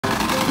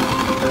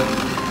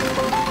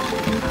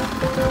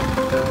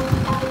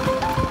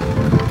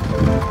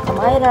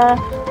Myra.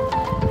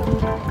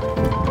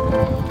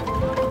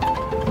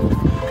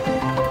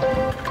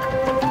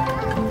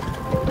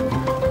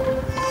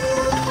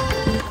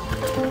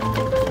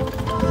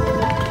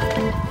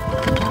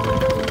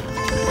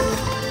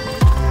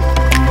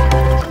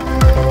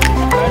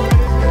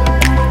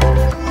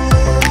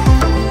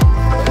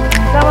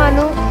 Come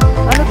Anu.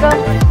 Anu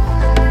come.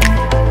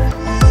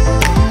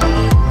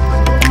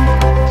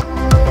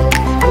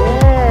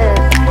 Yes.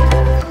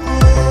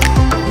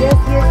 Yes,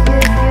 yes,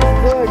 yes, yes,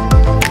 good.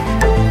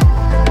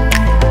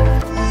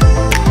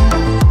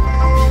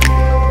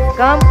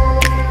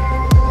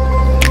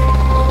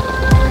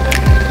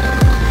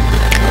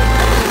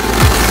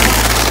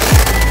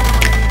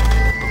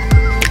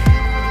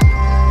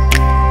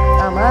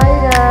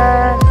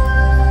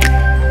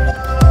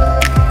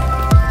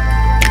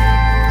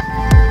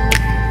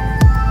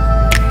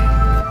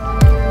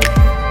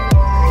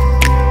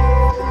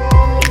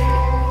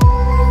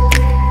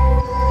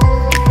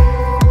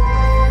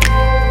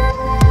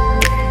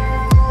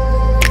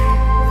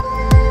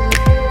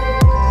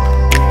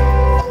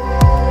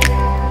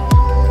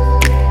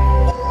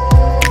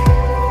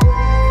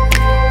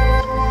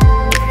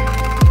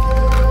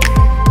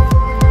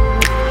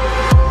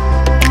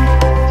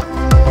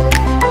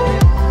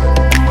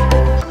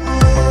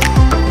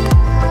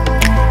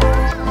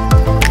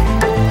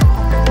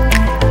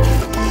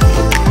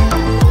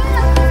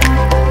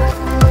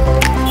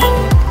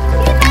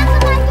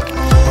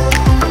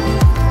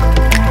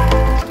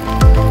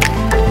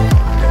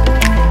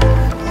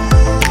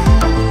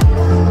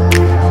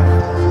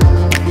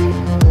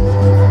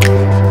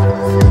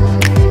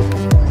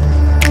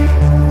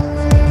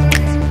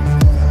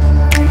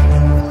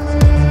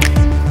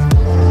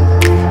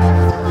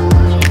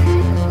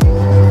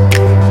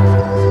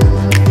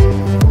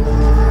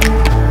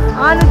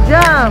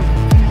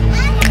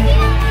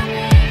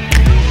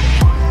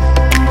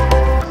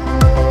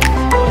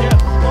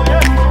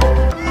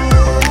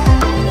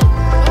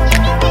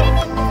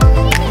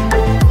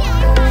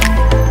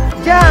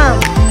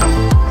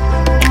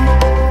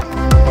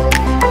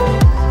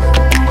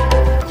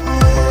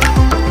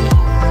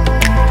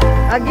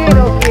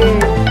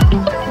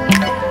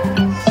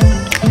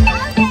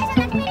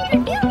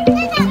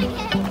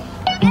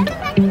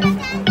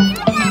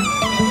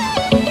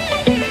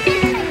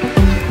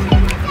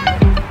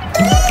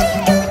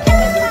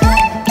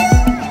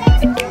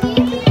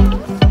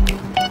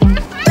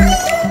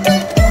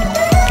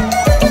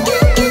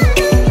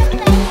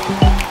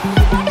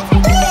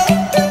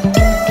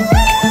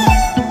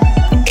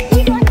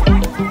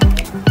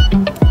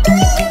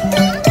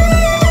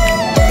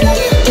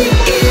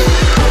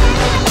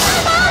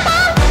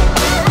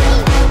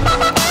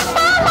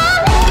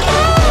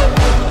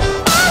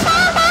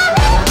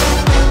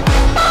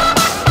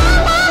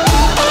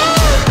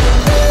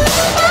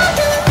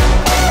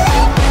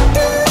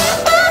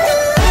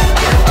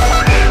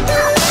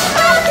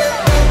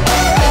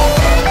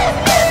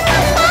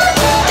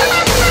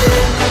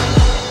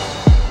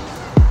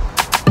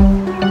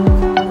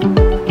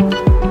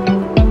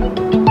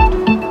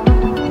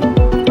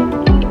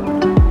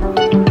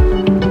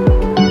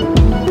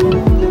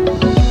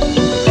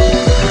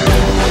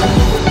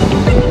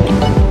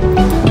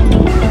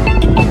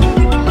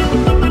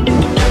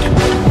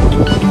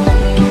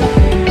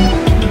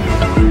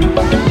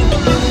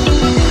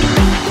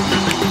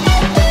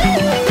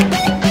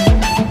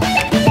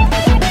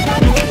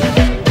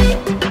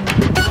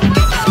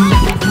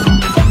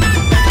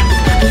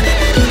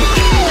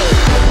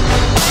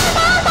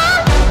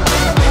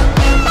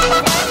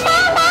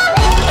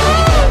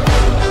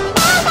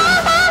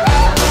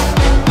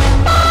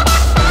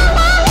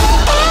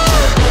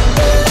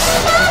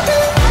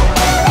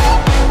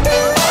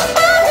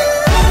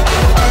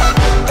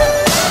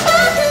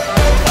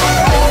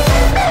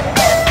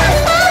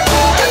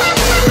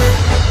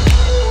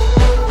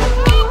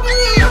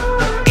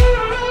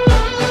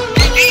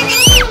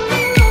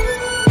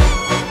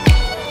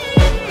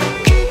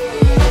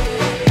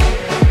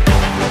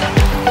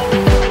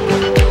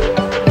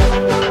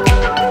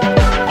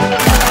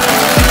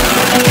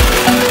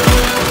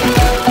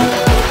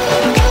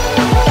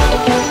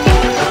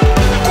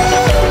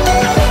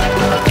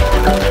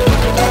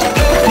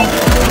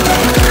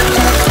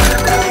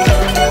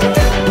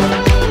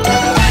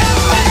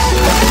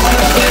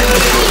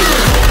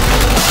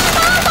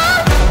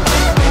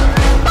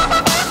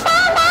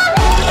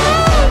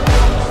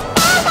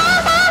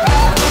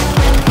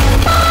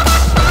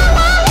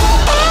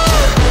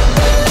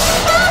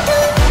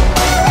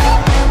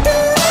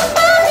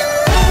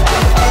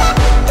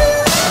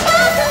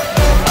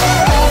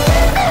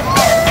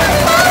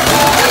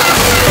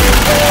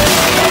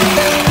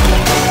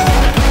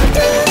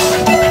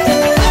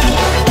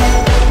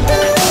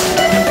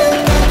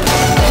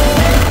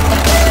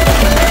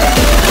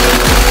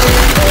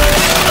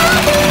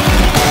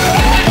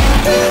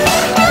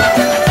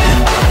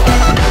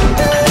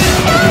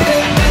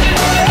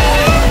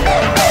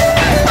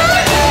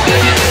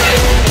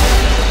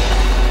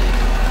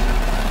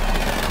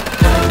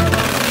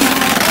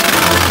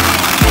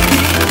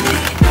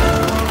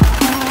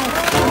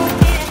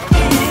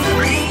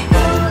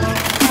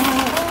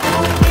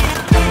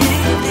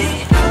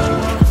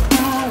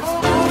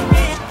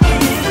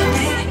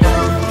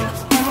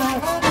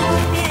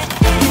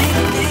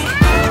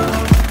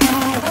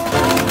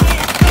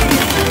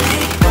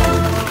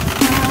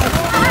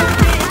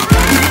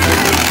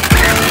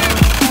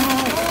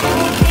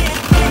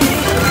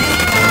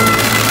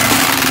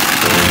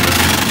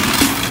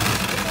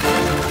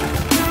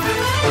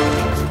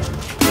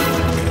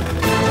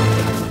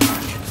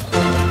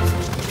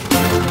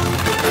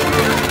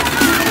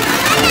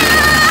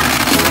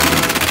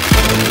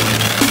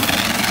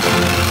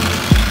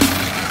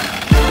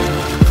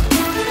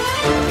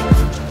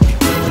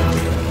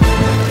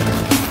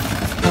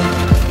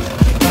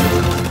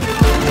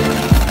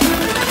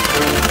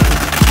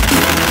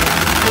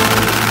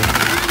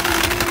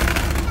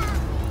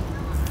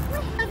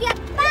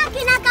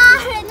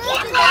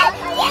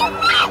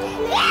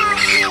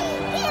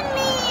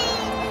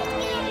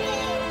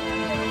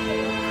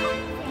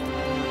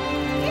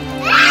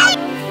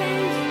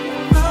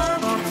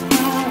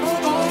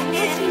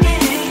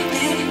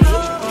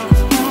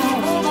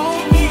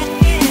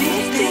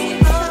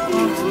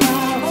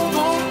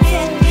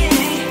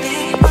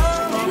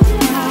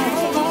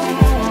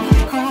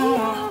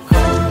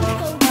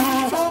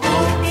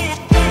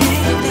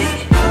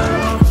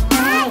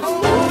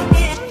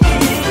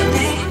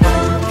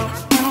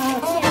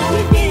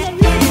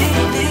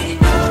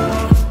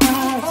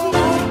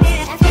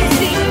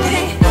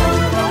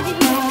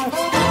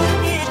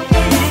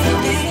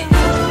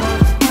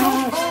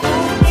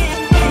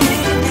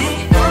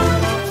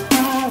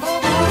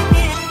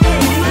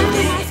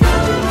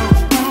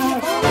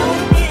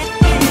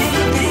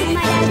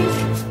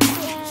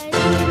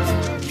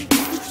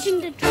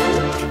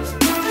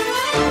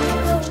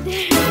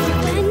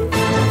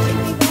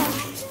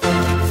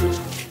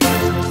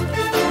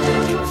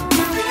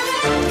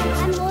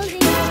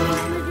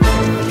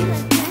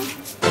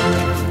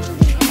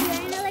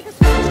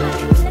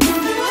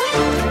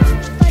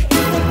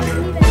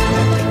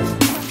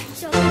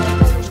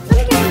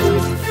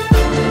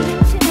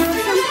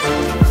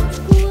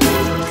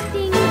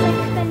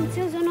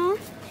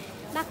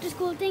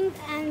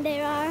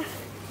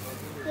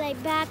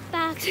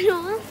 backpacks and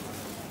all.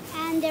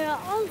 And there are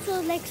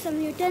also like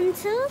some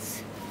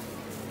utensils.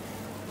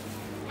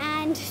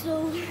 And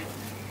so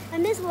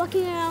I'm just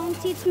walking around.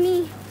 See, it's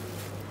me,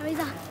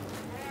 Ariza.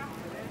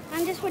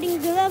 I'm just putting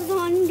gloves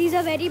on. These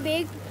are very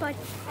big, but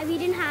we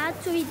didn't have,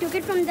 so we took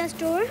it from the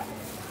store,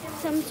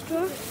 some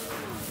store.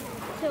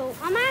 So,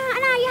 Anna,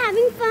 are you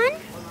having fun?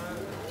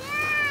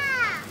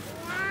 Yeah.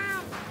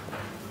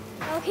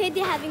 Okay,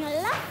 they're having a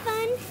lot of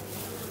fun.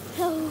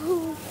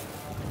 So,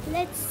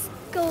 let's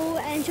go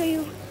and show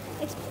you,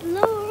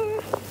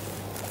 explore.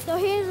 So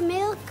here's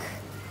milk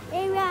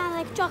area,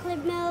 like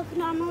chocolate milk,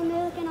 normal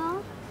milk and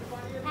all.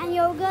 And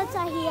yogurts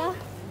are here,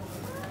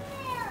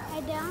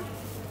 right there.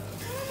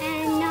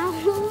 And now,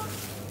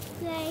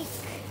 like,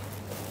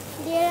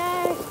 there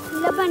are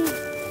laban.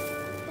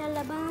 There are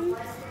labans.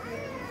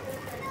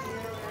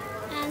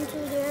 And so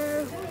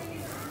there,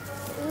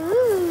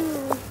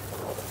 oh,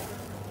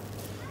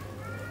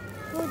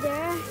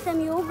 there are some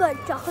yogurt,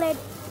 chocolate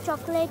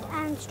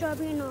and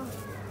strawberry and all.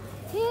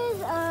 Here's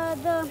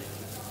the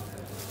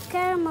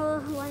caramel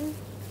one.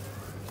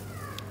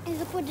 Is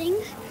the pudding.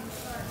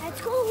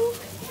 Let's go.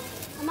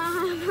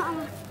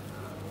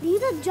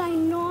 These are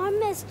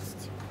ginormous.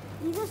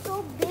 These are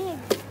so big,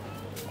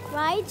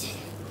 right?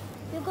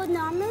 Because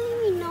normally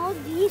we know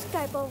these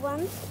type of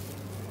ones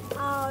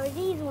are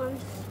these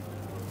ones.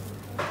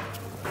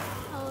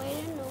 Oh, I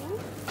don't know.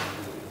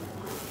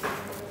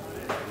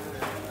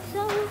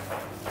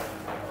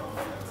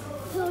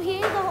 So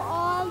here's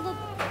all the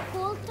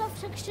cool stuff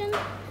section.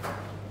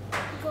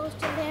 Goes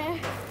to there.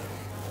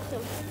 So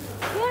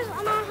here's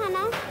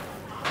Hannah.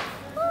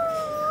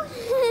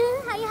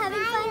 Are you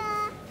having fun?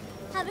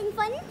 Having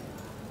fun?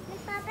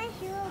 Papa,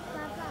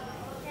 Papa.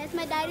 Yes,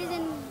 my dad is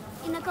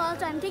in a call,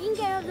 so I'm taking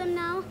care of them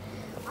now.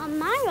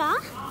 Amara,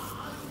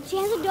 she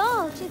has a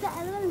doll. She has an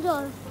elephant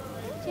doll.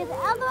 She has an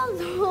elephant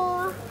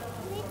doll.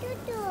 Where's the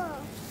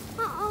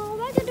doll?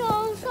 Where's the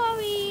doll?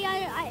 Sorry,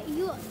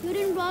 you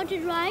didn't brought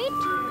it, right?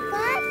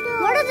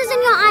 What is this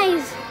in your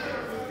eyes?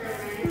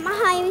 My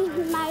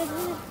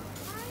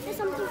there's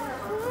something.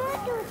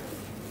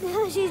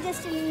 She's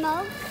just in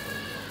milk.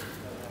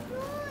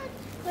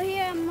 So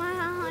here,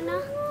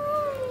 Hannah.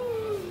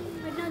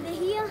 But now they're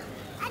here.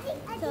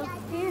 So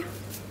here,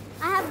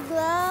 I have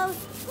gloves,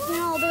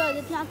 because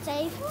it's not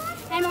safe.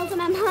 And also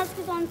my mask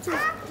is on too.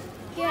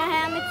 Here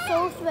I am, it's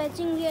so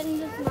sweating here in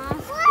this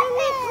mask.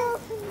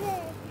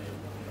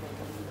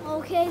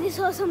 Okay, they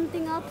saw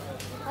something up.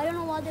 I don't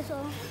know what they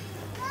saw.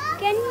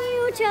 Can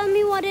you tell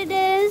me what it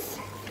is?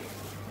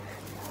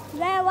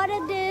 What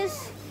it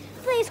is?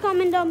 Please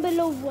comment down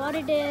below what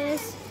it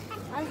is.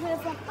 I'll hear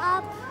from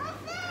up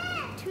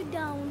to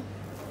down.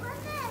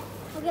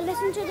 Okay,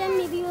 listen to them.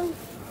 Maybe you'll.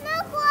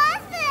 No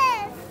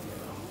glasses.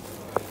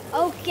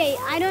 Okay,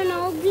 I don't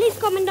know. Please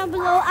comment down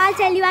below. I'll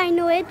tell you I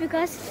know it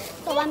because.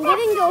 So I'm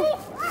giving you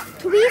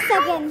 3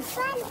 seconds.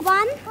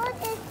 1,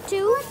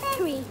 2,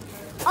 3.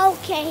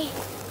 Okay.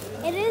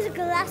 It is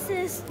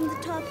glasses in the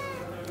top.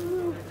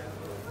 Blue.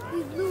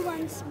 These blue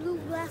ones. Blue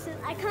glasses.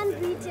 I can't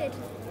reach it.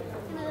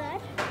 You know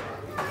that?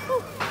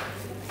 Whew.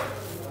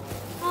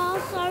 Oh,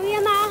 sorry,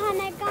 Amara,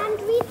 I can't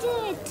reach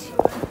it.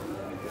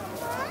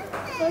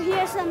 So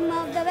here's some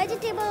of the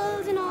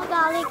vegetables,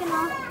 garlic and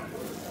all.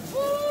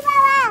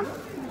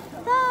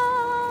 So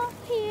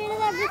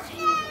here's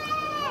everything.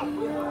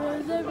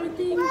 Here's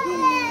everything.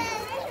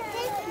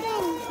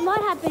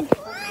 What happened?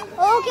 Okay,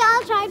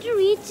 I'll try to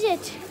reach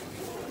it.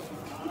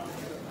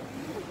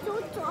 It's so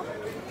soft.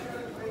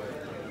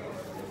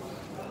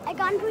 I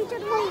can't reach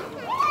it.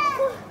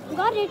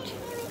 Got it.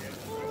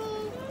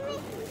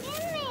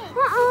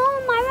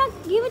 Myra,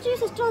 give it to your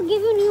sister. I'll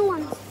give you new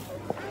ones.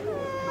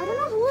 I don't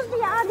know whose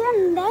they are.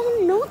 There's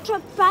no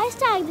price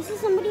tag. This is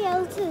somebody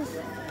else's.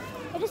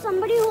 It is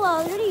somebody who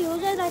already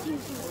uses, I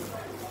think.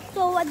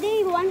 So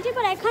they want it,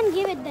 but I can't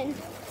give it then.